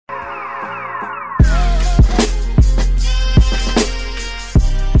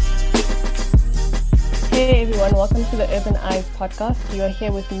Hey everyone, welcome to the Urban Eyes podcast. You are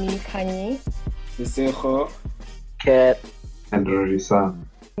here with me, Khanyi. Lesego, Kat, and Rori.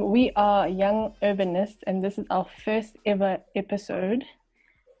 We are young urbanists, and this is our first ever episode.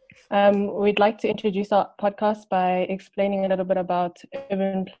 We'd like to introduce our podcast by explaining a little bit about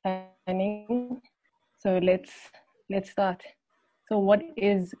urban planning. So let's start. So, what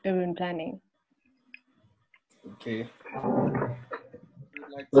is urban planning? okay.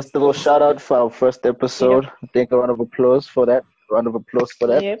 first of all, shout out for our first episode. I think a round of applause for that.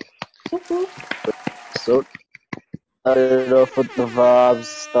 Yep. So, started off with the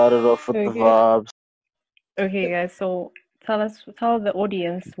vibes. Okay, guys. So tell the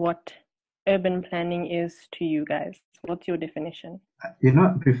audience what urban planning is to you guys. What's your definition?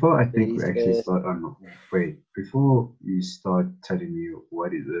 Before I think we actually Yes. start on, before you start telling me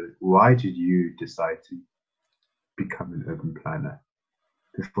what is it, why did you decide to become an urban planner?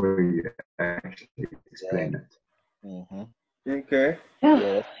 Before you actually explain it. Mm-hmm. Okay.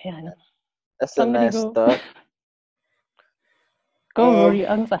 Yeah, I know. That's Somebody a nice go. start. Go, Rori,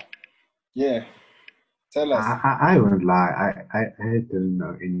 answer. Yeah. Tell us. I won't lie, I didn't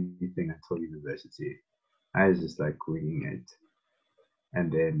know anything until university. I was just like winging it.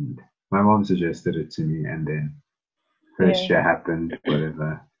 And then my mom suggested it to me, and then first year happened,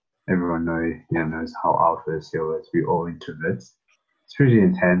 whatever. Everyone knows how our first year was. We all introverts. It's pretty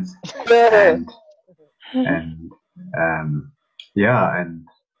intense. And I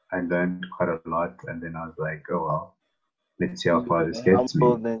learned quite a lot, and then I was like, oh well, let's see how far this gets me.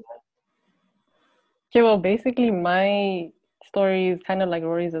 Okay, well, basically my story is kind of like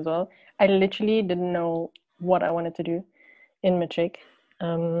Rory's as well. I literally didn't know what I wanted to do in matric.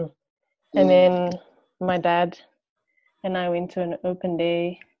 And then my dad and I went to an open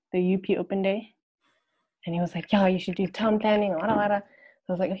day, the UP open day. And he was like, yeah, you should do town planning. So I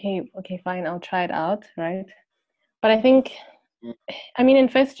was like, okay, fine, I'll try it out, right? But I think, in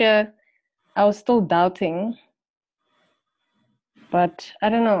first year, I was still doubting. But I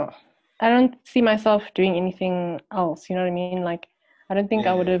don't know. I don't see myself doing anything else. You know what I mean? Like, I don't think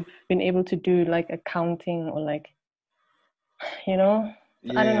I would have been able to do like accounting or like, I don't know.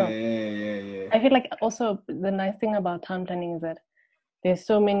 Yeah. I feel like also the nice thing about town planning is that there's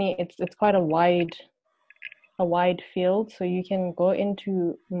so many. It's quite a wide field, so you can go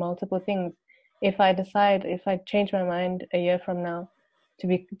into multiple things. If I change my mind a year from now to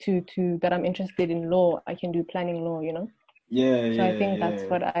that I'm interested in law, I can do planning law. So I think that's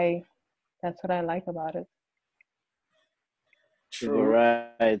what I like about it. True.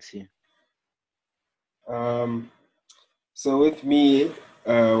 Variety. So with me,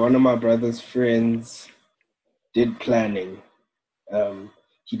 one of my brother's friends did planning.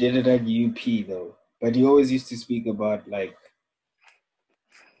 He did it at UP though, but he always used to speak about like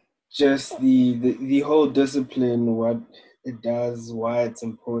just the whole discipline, what it does, why it's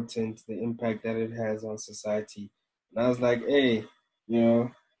important, the impact that it has on society. And I was like, hey,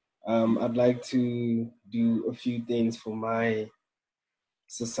 I'd like to do a few things for my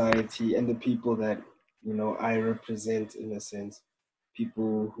society and the people that, I represent in a sense,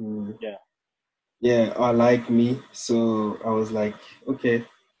 people who, are like me. So I was like, okay,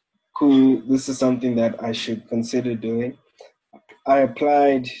 cool. This is something that I should consider doing. I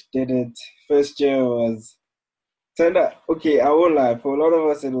applied, did it. First year turned out, okay, I won't lie. For a lot of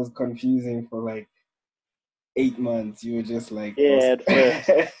us, it was confusing for like 8 months. You were just like, at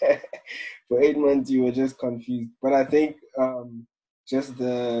first. For 8 months, you were just confused. But I think just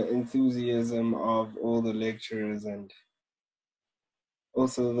the enthusiasm of all the lecturers and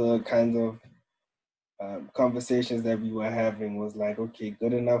also the kinds of conversations that we were having was like, okay,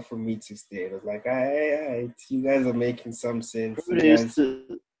 good enough for me to stay. It was like, you guys are making some sense.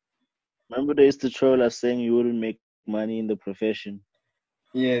 Remember they used to troll us saying you wouldn't make money in the profession.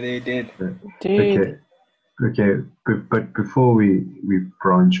 Yeah, they did. Dude. Okay, but before we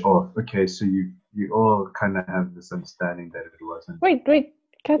branch off, okay, so you all kind of have this understanding that it wasn't. Wait,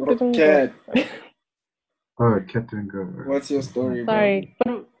 Kat didn't Kat. Oh, Kat didn't go. What's your story, Sorry,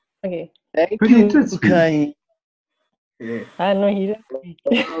 but okay. Thank But you, he did speak. Khanyi. Yeah. I know he did. He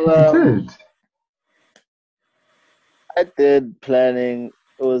did. I did planning.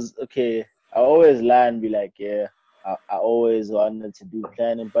 It was okay. I always lie and be like, yeah, I always wanted to do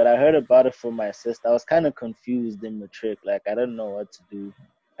planning, but I heard about it from my sister. I was kind of confused in matric. Like, I don't know what to do,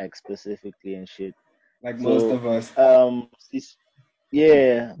 like, specifically and shit. Like most of us.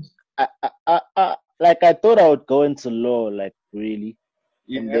 Yeah. I thought I would go into law, like, really.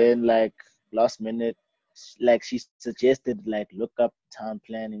 Yeah. And then, like, last minute, like, she suggested, like, look up town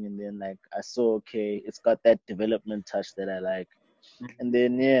planning. And then, like, I saw, okay, it's got that development touch that I like. And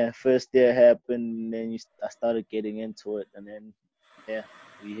then yeah, first year happened, and then I started getting into it, and then yeah,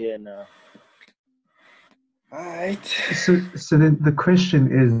 we here now. All right. So then the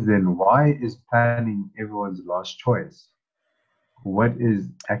question is then why is planning everyone's last choice? What is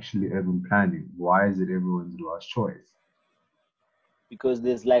actually urban planning? Why is it everyone's last choice? Because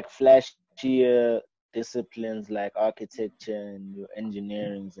there's like flashier disciplines like architecture and your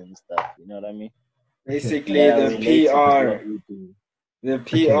engineerings and stuff. You know what I mean? Okay, Basically, That are the related to what PR, we do. the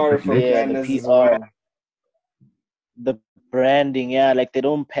okay, PR but for Yeah, let's the planners is why. PR, the branding. Yeah, like they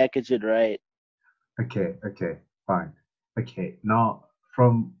don't package it right. okay, fine. Okay, now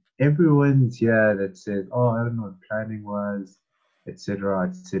from everyone's here that says, oh, I don't know what planning was, etc.,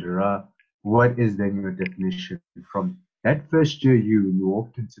 etc. What is then your definition from that first year you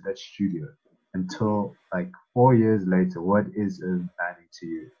walked into that studio until like 4 years later? What is urban planning to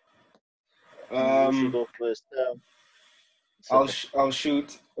you? You should Um, go first. I'll So I'll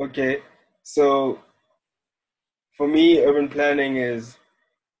shoot. Okay, so for me, urban planning is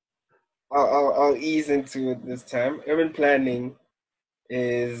I'll ease into it this time. Urban planning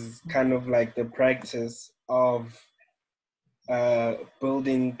is kind of like the practice of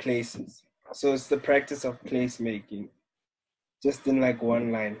building places. So it's the practice of placemaking, just in like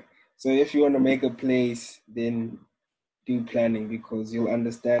one line. So if you want to make a place, then do planning because you'll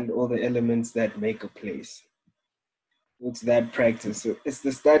understand all the elements that make a place. It's that practice. So it's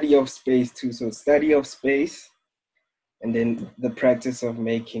the study of space too. So study of space and then the practice of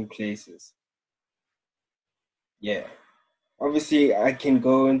making places. Yeah. Obviously, I can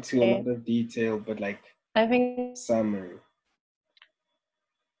go into a lot of detail, but like I think summary.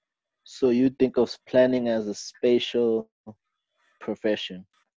 so you think of planning as a spatial profession.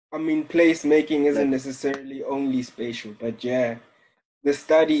 I mean, place making Like isn't necessarily only spatial, but yeah, the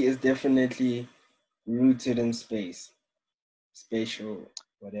study is definitely rooted in space, spatial,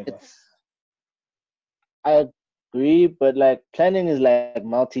 whatever. it's I agree, but like planning is like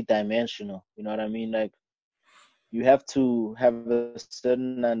multi-dimensional. You know what I mean? Like you have to have a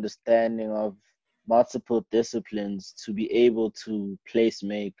certain understanding of multiple disciplines to be able to place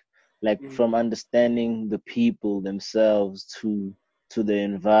make, like from Mm-hmm. understanding the people themselves to the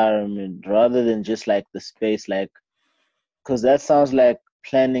environment rather than just like the space, like because that sounds like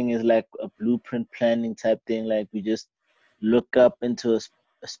planning is like a blueprint planning type thing, like we just look up into a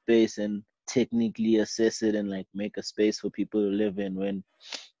space and technically assess it and like make a space for people to live in, when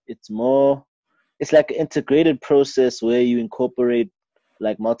it's more, it's like an integrated process where you incorporate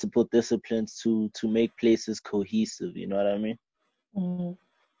like multiple disciplines to make places cohesive. You know what I mean? mm,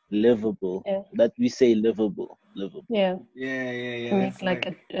 Livable. yeah, That we say livable. yeah, Yeah. to make That's like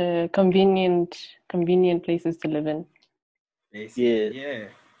like a convenient places to live in. basically, Yeah. yeah.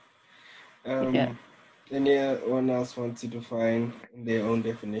 Yeah, Um, anyone else want to define their own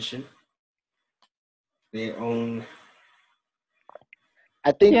definition, their own?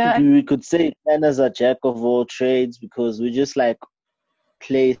 I think yeah, we could say planners are jack of all trades because we're just like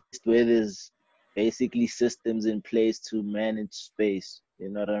placed where there's basically systems in place to manage space. You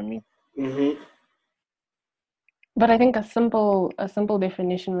know what I mean? Mm-hmm. but I think a simple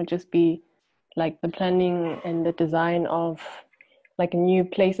definition would just be like the planning and the design of like new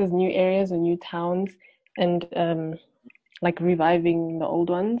places, new areas, or new towns, and like reviving the old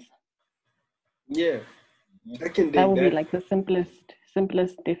ones. Yeah, Mhm. I can That dig would be that. like the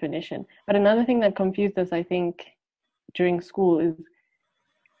simplest definition. But another thing that confused us, I think, during school is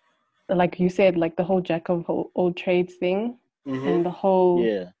like you said, like the whole jack of all trades thing, Mm-hmm. and the whole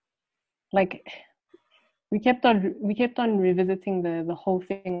Yeah. like we kept on revisiting the whole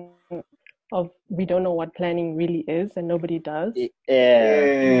thing of we don't know what planning really is and nobody does, Yeah.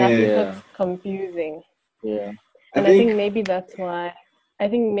 and that's Yeah, Yeah. what's confusing. Yeah. I And I think think. maybe that's why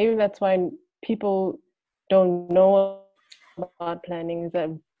people don't know about planning, is that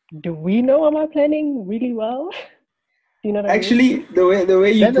do we know about planning really well? Do you know what I mean? Actually, the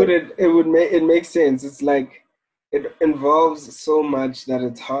way you put Planners, it, it makes sense. It's like it involves so much that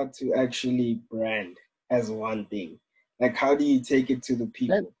it's hard to actually brand as one thing. Like, how do you take it to the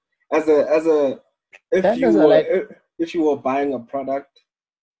plan, people? As a if planners you are like, were if you were buying a product,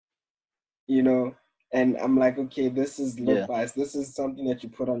 you know, and I'm like, okay, this is lip yeah, balm. This is something that you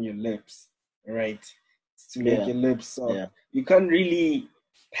put on your lips, right? To make yeah, your lips soft. yeah. You can't really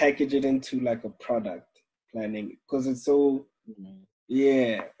package it into like a product planning because it's so Mhm.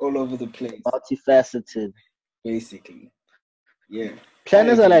 yeah, all over the place, Multifaceted. basically. Yeah, I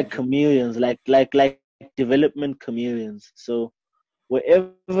Planners are agree, like bro. chameleons, like development chameleons. So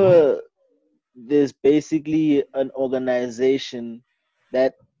wherever there's basically an organization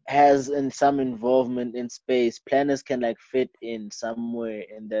that has some involvement in space, planners can like fit in somewhere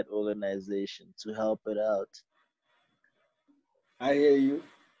in that organization to help it out. I hear you.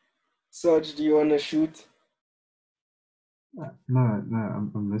 Serge, do you want to shoot? No,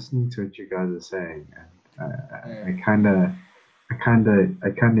 I'm listening to what you guys are saying, and Yeah. I kind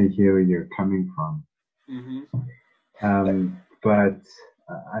of hear where you're coming from. Mm-hmm. But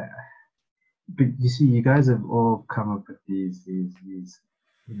but you see, you guys have all come up with these, you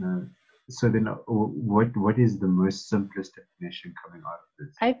know. So then, what is the most simplest definition coming out of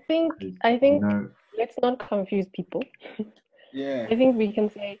this? I think let's not confuse people. Yeah. I think we can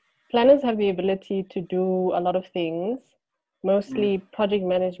say planners have the ability to do a lot of things, mostly project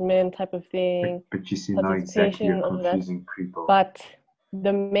management type of thing, but you see, now exactly participation, you're all of that. confusing people. But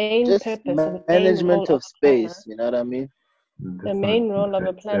the main Just purpose and the main role management of of a planner, space, you know what I mean? the main role of a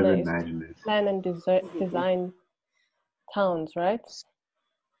That's planner urban is to management. plan and design towns, right?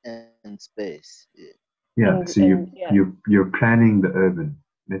 And space. Yeah. Yeah, so you're planning the urban.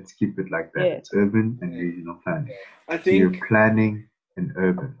 Let's keep it like that. Yeah. It's urban and regional planning. I So you're think planning an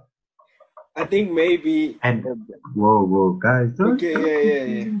urban. I think maybe And whoa, guys, don't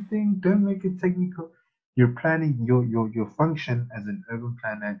yeah. thing. Don't make it technical. You're planning your function as an urban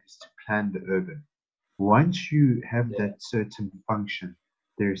planner is to plan the urban. Once you have that certain function,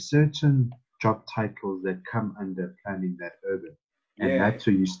 there are certain job titles that come under planning that urban. And that's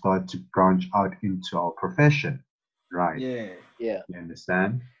where you start to branch out into our profession. Right. Yeah. You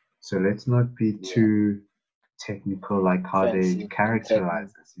understand? So let's not be too technical, like how Fancy, they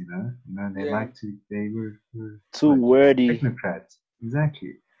characterize us, you know? They like to, they were too wordy. Technocrats.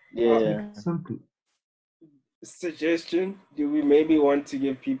 Exactly. Yeah. Simple. Suggestion: do we maybe want to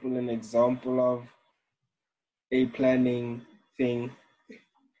give people an example of a planning thing,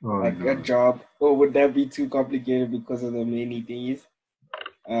 a job, or would that be too complicated because of the many things,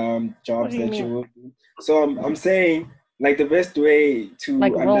 jobs that you will do? So I'm saying, like, the best way to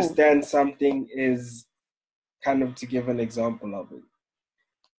like understand something is kind of to give an example of it.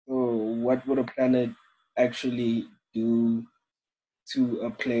 So what would a planner actually do to a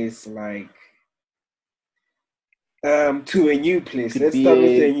place like to a new place? Let's start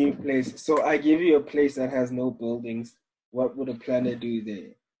with a new place. So I give you a place that has no buildings. What would a planner do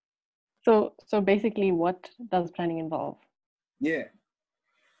there? So basically, what does planning involve? Yeah,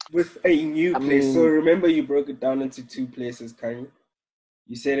 with a new place. So remember, you broke it down into two places, Khanyi.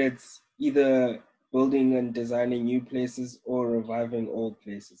 You said it's either building and designing new places or reviving old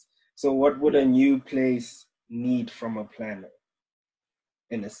places. So what would a new place need from a planner,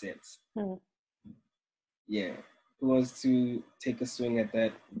 in a sense? Yeah. Who wants to take a swing at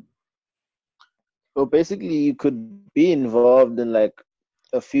that? Well, basically, you could be involved in like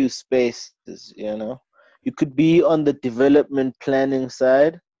a few spaces, you know. You could be on the development planning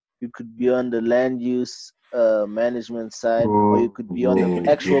side, you could be on the land use management side, or you could be on the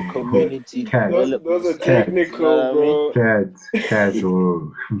actual community development those are side. technical, You know what bro. I mean? Cat,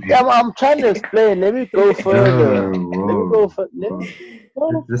 whoa. Yeah, I'm trying to explain. Let me go further. Let me go further.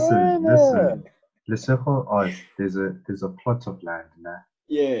 Lesego asked, there's a plot of land, nah?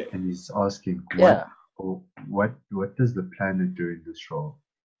 Yeah. And he's asking, what does the planner do in this role?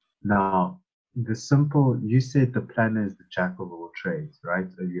 Now, you said the planner is the jack of all trades, right?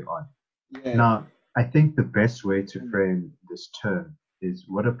 Early on. Yeah. Now, I think the best way to frame this term is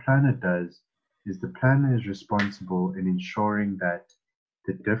what a planner does is the planner is responsible in ensuring that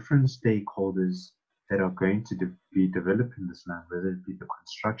the different stakeholders that are going to be developing this land, whether it be the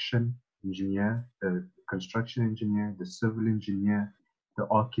construction engineer, the civil engineer, the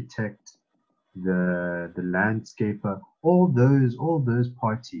architect, the landscaper, all those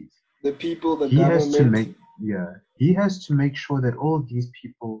parties. The people, the he government. He has to make sure that all these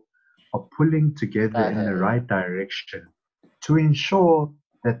people are pulling together in the right direction to ensure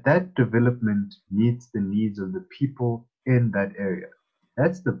that that development meets the needs of the people in that area.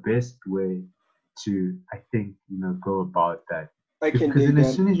 That's the best way to, I think, go about that. Because then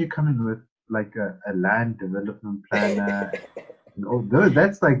as soon as you come in with like a land development planner,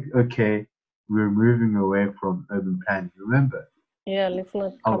 that's like, okay, we're moving away from urban planning. Remember, let's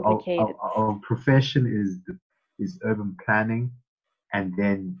not complicate it. Our profession is urban planning, and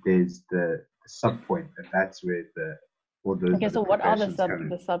then there's the sub point, and that's where all those. Okay, so what are the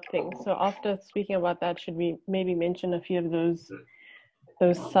sub things? So after speaking about that, should we maybe mention a few of those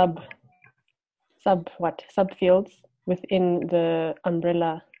sub fields within the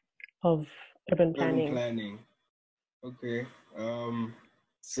umbrella of urban planning? Okay.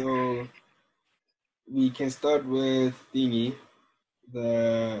 So we can start with thingy.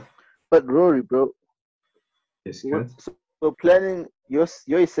 But Rory, bro. Yes, so planning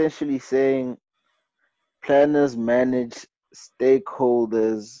you're essentially saying planners manage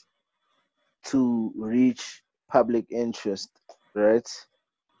stakeholders to reach public interest, right?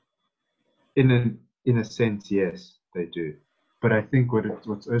 In a sense, yes, they do. But I think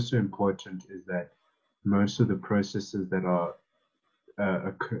what's also important is that most of the processes that are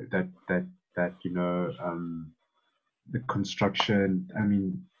occur, that the construction. I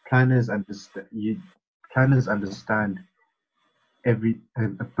mean, planners understand a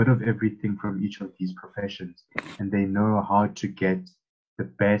bit of everything from each of these professions, and they know how to get the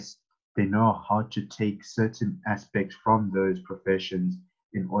best. They know how to take certain aspects from those professions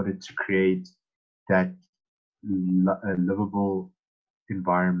in order to create that a livable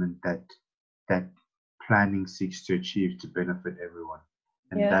environment that planning seeks to achieve to benefit everyone.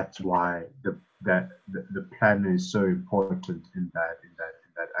 And Yeah. that's why the planner is so important in that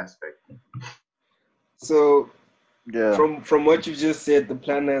aspect. So Yeah. from what you just said, the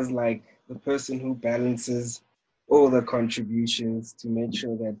planner is like the person who balances all the contributions to make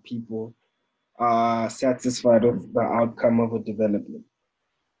sure that people are satisfied with the outcome of a development.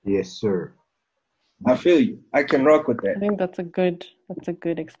 Yes, sir. I feel you. I can rock with I that. think that's a good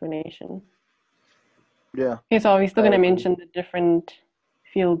explanation. Yeah. Okay, so are we still I gonna agree. mention the different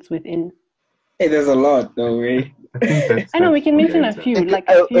fields within? Hey, there's a lot though, Ray. I think I know we can mention a yeah. few, like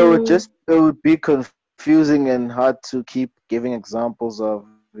a It would few. it would be confusing and hard to keep giving examples of,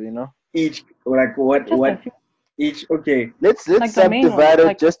 you know. Each like Just a what few, each okay. Let's like the main ones. subdivide it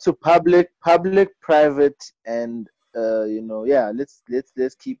Like just to public, private, and yeah.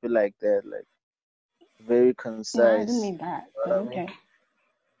 Let's keep it like that, like very no, I didn't concise. mean that, You but know what I mean? okay.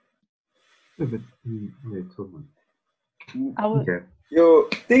 Yeah, but yeah, totally. I would Okay. Yo,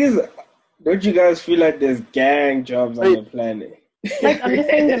 thing is, don't you guys feel like there's gang jobs on Wait, the planet? like I'm just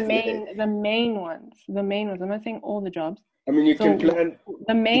saying the main ones, the main ones. I'm not saying all the jobs. I mean, you can So plan.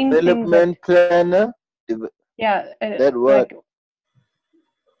 the main things that development planner. yeah, That what? like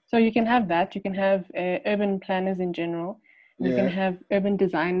so you can have that. You can have urban planners in general. You can Yeah, have urban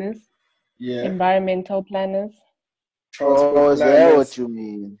designers, yeah. environmental planners. Transport Oh, is that what planners. you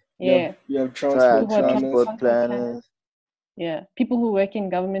mean? Yeah, You have Tra- transport people who are planners. transport transport planners, planners. Yeah, people who work in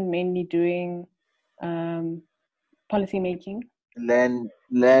government mainly doing policy making.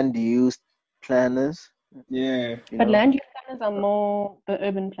 land use planners. Yeah, You But know, land use planners are more the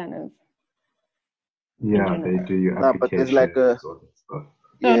urban planners in Yeah, they general. do your no, but there's like a applications, all that stuff.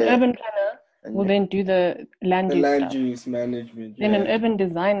 So an yeah, urban planner will and then do the land the use land stuff. use management. Then an Yeah, urban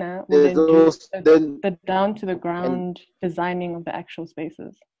designer will there's then do also then the down to the and ground designing of the actual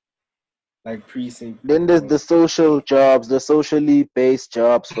spaces. like precinct then there's control. the social jobs, the socially based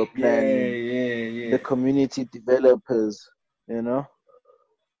jobs for Yeah, planning, yeah, the yeah, community developers. You know,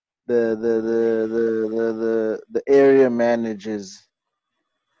 the area managers.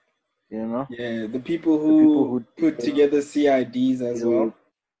 You know, yeah. The people the people who who put deal, together CIDs as deal well. with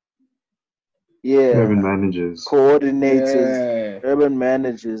yeah Urban managers. coordinators, Yeah, urban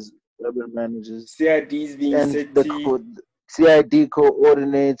managers, urban managers, CIDs being and the city. CID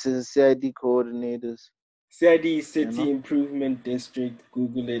coordinators. CID is You City know, Improvement District.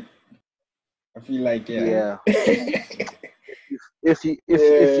 Google it. I feel like yeah. yeah. If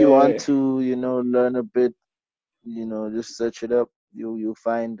you want Yeah. to, learn a bit, just search it up. You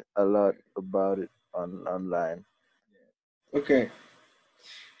find a lot about it online. Okay.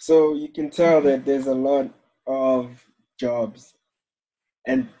 So you can tell that there's a lot of jobs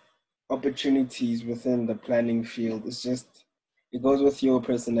and opportunities within the planning field. It's just, it goes with your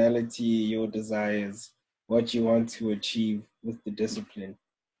personality, your desires, what you want to achieve with the discipline,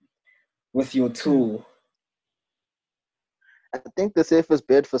 with your tool. I think the safest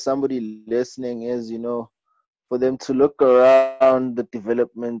bet for somebody listening is, for them to look around the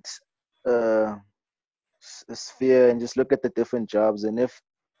development uh, sphere and just look at the different jobs. And if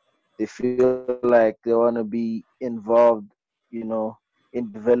they feel like they want to be involved, in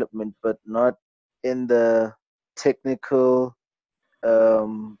development, but not in the technical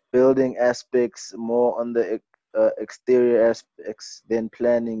building aspects, more on the exterior aspects, then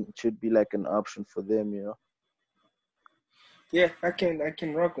planning should be like an option for them. Yeah, I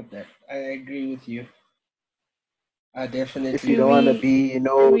can rock with that. I agree with you. I If you definitely Do don't want to we be,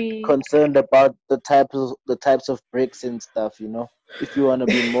 do we concerned about the types of bricks and stuff, if you want to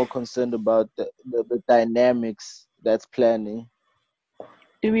be more concerned about the dynamics, that's planning.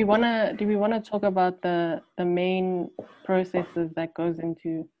 do we wanna talk about the main processes that goes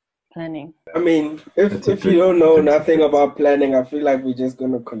into planning? I mean, if you don't know That's a nothing bit. about planning, I feel like we're just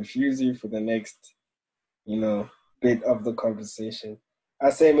gonna confuse you for the next, you know, bit of the conversation. I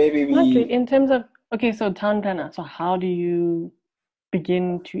say maybe Not really, we in terms of okay, so town planner. So how do you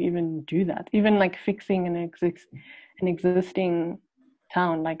begin to even do that? Even like fixing an existing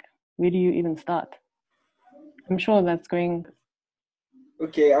town, like where do you even start? I'm sure that's going.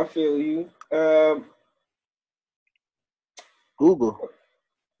 Okay, I feel you. Google.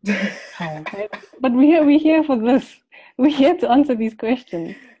 How? But we're here for this. We're here to answer these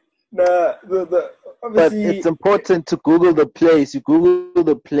questions. Nah, But obviously it's important to Google the place. You Google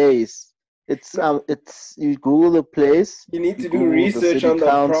the place. It's you Google the place. you need You to do Google the research city on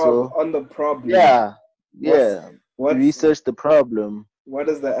council. the problem. Yeah, What's yeah. You what's research the problem. what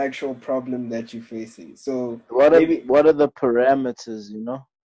is the actual problem that you're facing? So What maybe are the parameters? You know.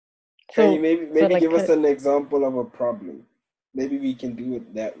 can you So maybe like give us an example of a problem? Maybe we can do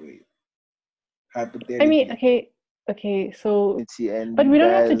it that way, I mean, hypothetically. okay, so And but you we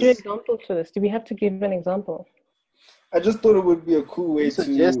don't have to do guys, examples for this. Do we have to give an example? I just thought it would be a cool way you to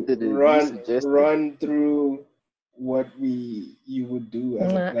suggested it. You suggested it. run through what you would do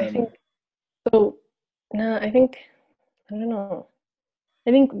as a Nah, I planner. think so. Nah, I think I don't know.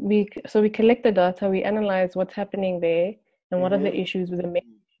 I think we collect the data, we analyze what's happening there, and what are the Mm-hmm. issues with the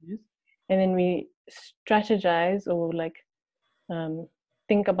main issues, and then we strategize or like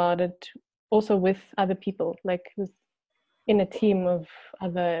think about it also with other people, like in a team of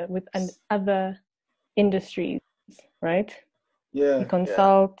other industries, right? We Yeah, Yeah.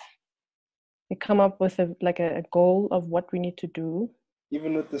 consult, we come up with a goal of what we need to do.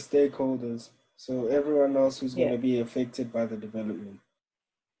 even with the stakeholders. So everyone else who's going Yeah, to be affected by the development.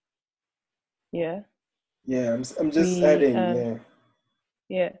 yeah. Yeah, I'm just We adding. Yeah,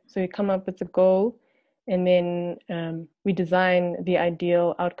 Yeah, so we come up with a goal, and then we design the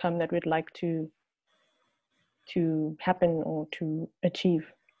ideal outcome that we'd like to happen or to achieve,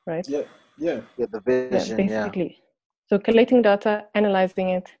 right? yeah, yeah. Yeah, the Yeah, vision. Yeah. basically. So collecting data, analyzing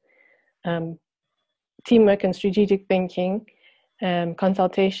it, um, teamwork and strategic thinking,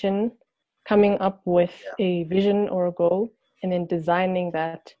 consultation, coming up with Yeah. a vision or a goal, and then designing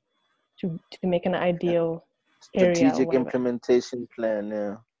that to make an Yeah. ideal area or Strategic whatever. implementation plan.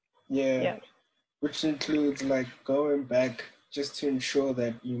 Yeah. Yeah, Yeah. which includes like going back just to ensure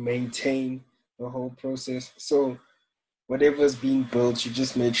that you maintain the whole process. So whatever's being built, you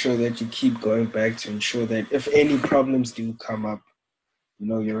just make sure that you keep going back to ensure that if any problems do come up, you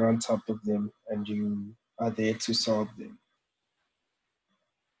know, you're on top of them and you are there to solve them.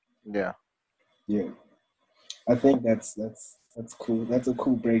 Yeah. Yeah, I think that's cool. That's a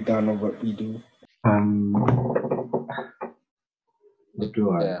cool breakdown of what we do. What do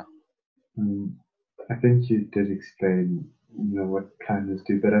I? Yeah. I think you did explain, what planners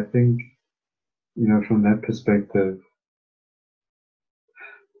do, but I think, from that perspective,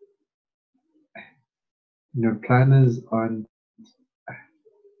 planners aren't,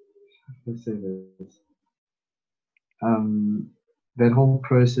 let's say this, that whole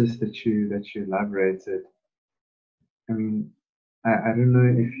process that you elaborated. I mean, I don't know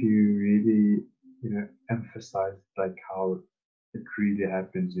if you really, emphasize like how it really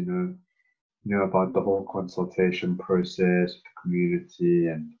happens, about the whole consultation process, the community,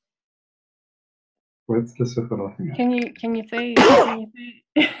 and what's the stuff we're laughing at? Can you say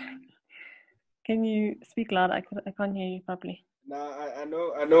can you speak loud? I can't hear you properly. Nah, I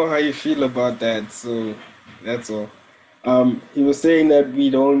know how you feel about that, so that's all. He was saying that we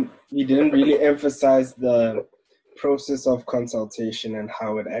didn't really emphasize the process of consultation and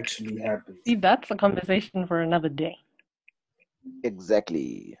how it actually happens. See, that's a conversation for another day.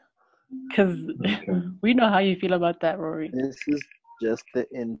 Exactly. Because Okay. we know how you feel about that, Rory. This is just the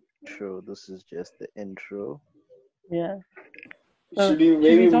intro. This is just the intro. Yeah. So Should we should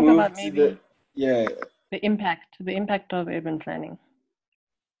maybe we talk move about to the maybe the impact of urban planning?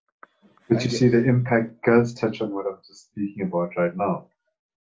 But you see, the impact does touch on what I'm just speaking about right now.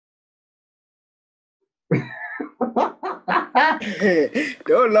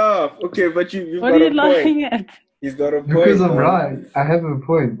 Don't laugh. Okay, but you've What got are a you point. laughing at? He's got a Because point, I'm man. right. I have a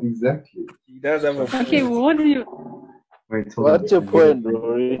point, exactly. He does have a point. Okay, well, what do you Wait, hold on. What's your point,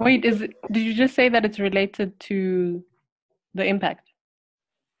 Rory? wait? Did you just say that it's related to the impact?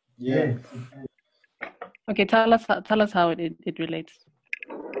 Yeah. Okay, tell us how it relates.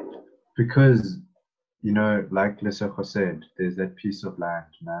 Because, like Lesego said, there's that piece of land,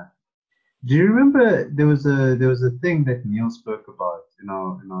 Do you remember there was a thing that Neil spoke about in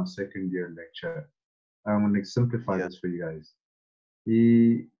our second year lecture? I'm going to simplify Yeah. this for you guys.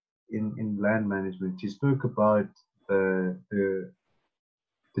 He in land management, he spoke about the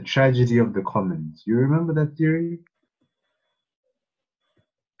tragedy of the commons. You remember that theory?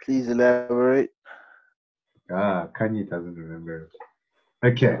 Please elaborate. Khanyi doesn't remember it.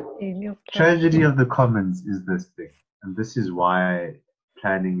 Okay. Okay, Neil's trying. Tragedy of the commons is this thing. and this is why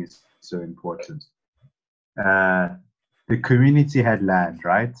planning is so important. The community had land,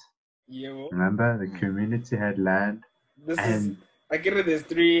 right? Yeah. Remember, the community had land, and I get it. There's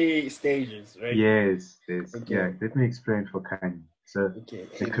 3 stages, right? yes, Okay. yeah. Let me explain for Khanyi. So Okay.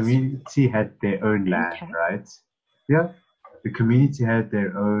 the community had their own land, Okay. right? Yeah, the community had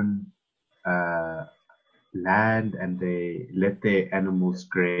their own uh, land, and they let their animals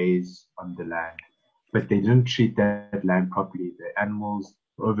graze on the land, but they didn't treat that land properly. The animals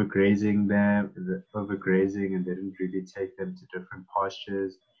were overgrazing, and they didn't really take them to different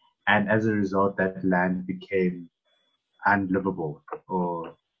pastures, and as a result, that land became unlivable,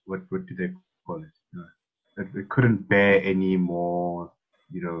 or what do they call it? It couldn't bear any more,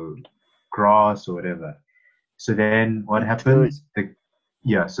 grass or whatever. So then what happens?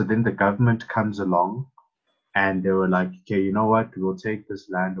 So then the government comes along, and they were like, okay, you know what? We'll take this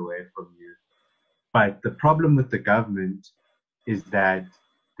land away from you. But the problem with the government is that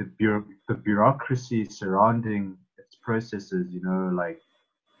the bureaucracy surrounding its processes,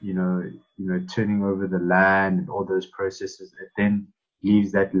 turning over the land and all those processes, it then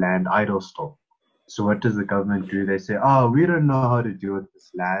leaves that land idle still. So what does the government do? They say, oh, we don't know how to deal with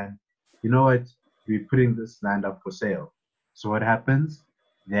this land. You know what? We're putting this land up for sale. So what happens?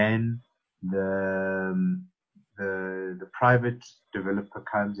 Then the the private developer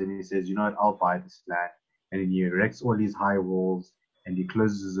comes and he says, you know what? I'll buy this land, and then he erects all these high walls and he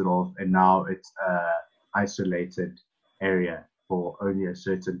closes it off, and now it's a isolated area for only a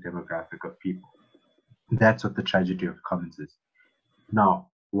certain demographic of people. That's what the tragedy of commons is. Now,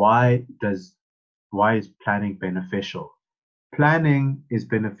 why is planning beneficial? Planning is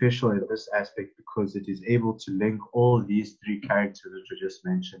beneficial in this aspect because it is able to link all these 3 characters that you just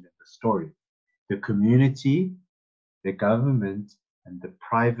mentioned in the story: the community, the government, and the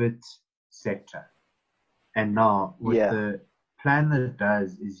private sector. And now what the planner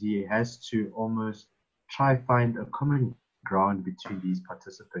does is he has to almost try find a common ground between these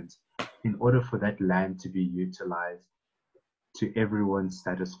participants in order for that land to be utilized to everyone's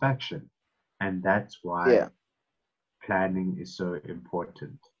satisfaction. And that's why planning is so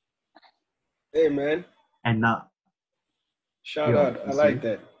important. Hey man. And now shout out. I like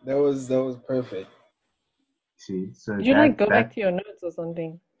that. That was perfect. See, so did you go back to your notes or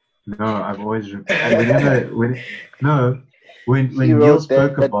something? No, I've always when he Neil wrote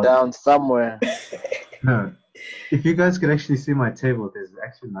spoke that about down somewhere. No, if you guys could actually see my table, there's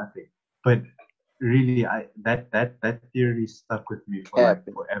actually nothing. But really, that theory stuck with me for like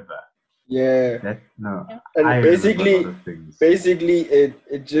forever. Yeah. And I basically, remember a lot of things. Basically,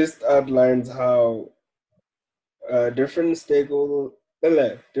 it just outlines how different stakeholders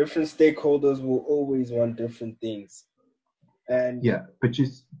will always want different things, and but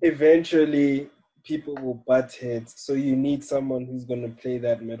eventually people will butt heads. So you need someone who's going to play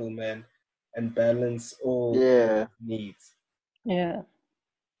that middleman and balance all needs. Yeah.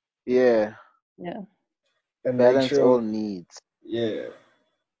 And balance all needs. Yeah.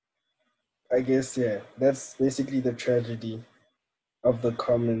 I guess, that's basically the tragedy of the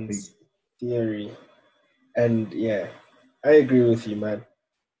commons theory. And I agree with you, man.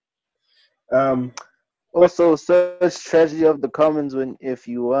 Also, such tragedy of the commons if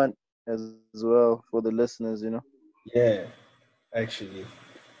you want as well for the listeners, Yeah, actually,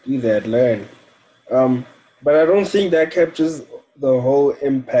 do that, learn. But I don't think that captures the whole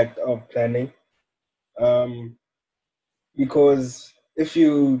impact of planning. Because if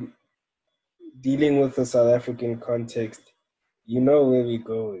you dealing with the South African context, you know where we're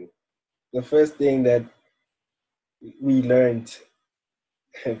going. The first thing that we learned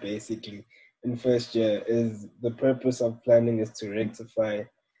basically in first year is the purpose of planning is to rectify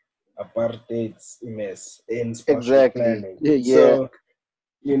apartheid's mess in spatial planning. So,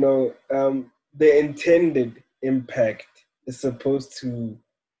 the intended impact is supposed to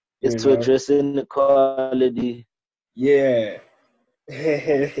address inequality. Yeah.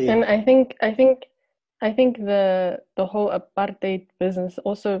 And I think the whole apartheid business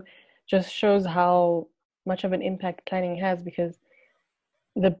also just shows how much of an impact planning has, because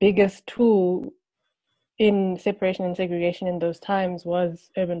the biggest tool in separation and segregation in those times was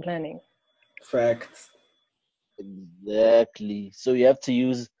urban planning. Facts. Exactly. So you have to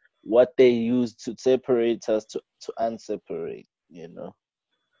use what they use to separate us to unseparate, to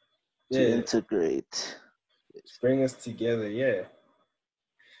integrate. Bring us together,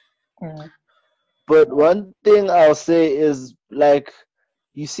 But one thing I'll say is, like,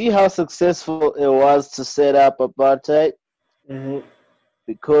 you see how successful it was to set up apartheid? Mm-hmm.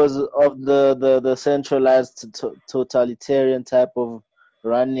 Because of the centralized totalitarian type of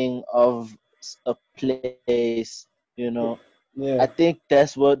running of a place, You know, Yeah. I think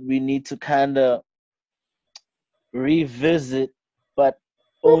that's what we need to kind of revisit, but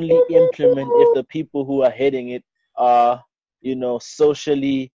only implement if the people who are heading it are,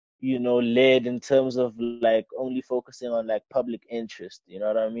 socially, led in terms of like only focusing on like public interest. You know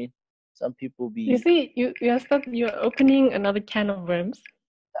what I mean? Some people You be see, you're opening another can of worms.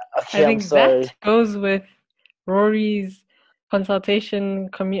 I okay. I'm think that sorry. goes with Rory's consultation,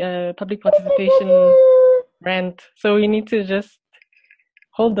 public participation rant. So we need to just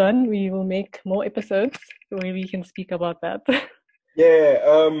hold on. We will make more episodes where we can speak about that. Yeah.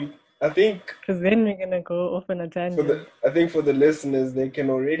 I think Because then we're gonna go off on a tangent. for the listeners, they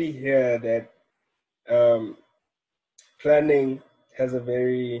can already hear that planning has a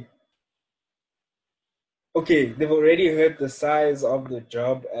very okay. They've already heard the size of the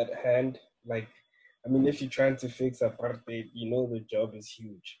job at hand. Like, I mean, if you're trying to fix apartheid, you know the job is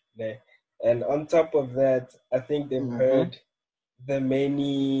huge. Yeah? And on top of that, I think they've Mm-hmm. heard the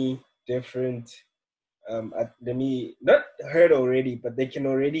many different let me not heard already, but they can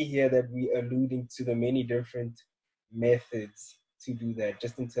already hear that we alluding to the many different methods to do that,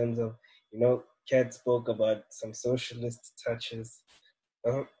 just in terms of, Kat spoke about some socialist touches.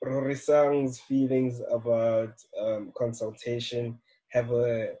 Rori Sang's feelings about consultation have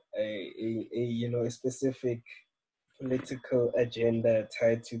a specific political agenda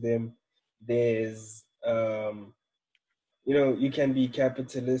tied to them. There's you can be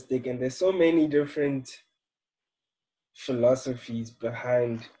capitalistic, and there's so many different philosophies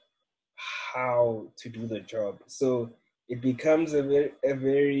behind how to do the job. So it becomes a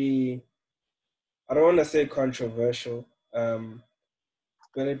very I don't want to say controversial,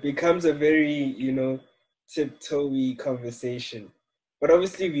 but it becomes a very, tiptoey conversation. But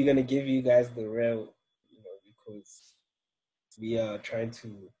obviously we're gonna give you guys the real, because we are trying to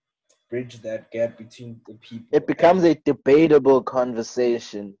bridge that gap between the people. It becomes a debatable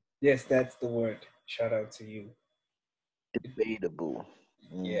conversation. Yes, that's the word. Shout out to you. Debatable.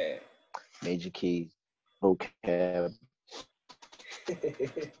 Yeah. Major key vocab.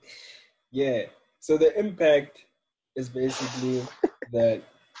 Yeah. So the impact is basically that.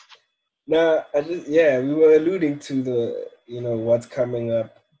 Now, we were alluding to the, what's coming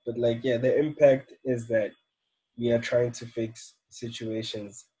up, but like, yeah, the impact is that we are trying to fix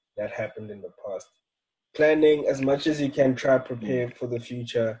situations that happened in the past. Planning as much as you can, try prepare for the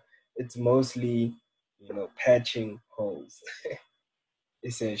future. It's mostly, patching holes,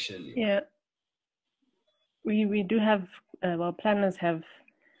 essentially. Yeah, we do have planners have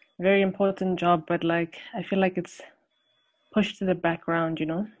very important job, but like I feel like it's pushed to the background,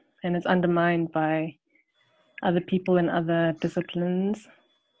 and it's undermined by other people in other disciplines.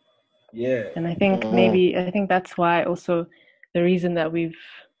 Yeah. And I think that's why also the reason that we've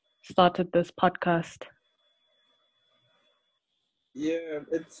started this podcast. Yeah,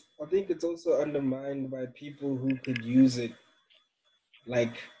 I think it's also undermined by people who could use it,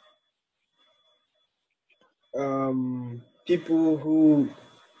 like people who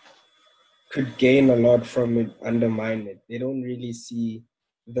could gain a lot from it undermine it. They don't really see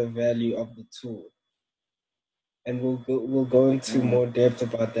the value of the tool. And we'll go into more depth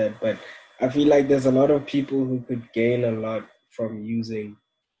about that, but I feel like there's a lot of people who could gain a lot from using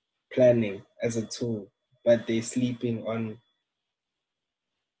planning as a tool, but they're sleeping on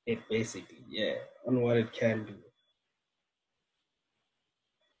it basically, on what it can do.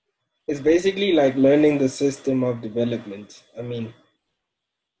 It's basically like learning the system of development. I mean,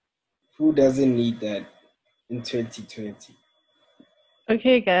 who doesn't need that in 2020?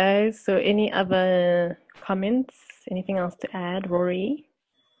 Okay, guys. So, any other comments? Anything else to add, Rory?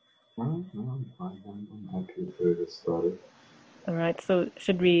 No, I'm happy with where this started. All right. So,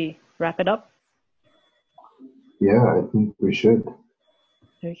 should we wrap it up? Yeah, I think we should.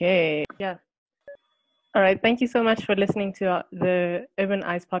 Okay. Yeah. All right. Thank you so much for listening to the Urban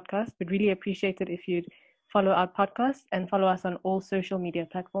Eyes podcast. We'd really appreciate it if you'd follow our podcast and follow us on all social media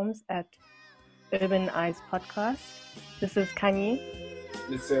platforms at Urban Eyes Podcast. This is Khanyi.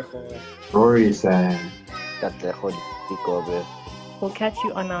 Lesego. Rori sang. Katlego di Kobe. We'll catch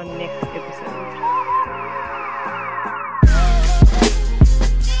you on our next episode.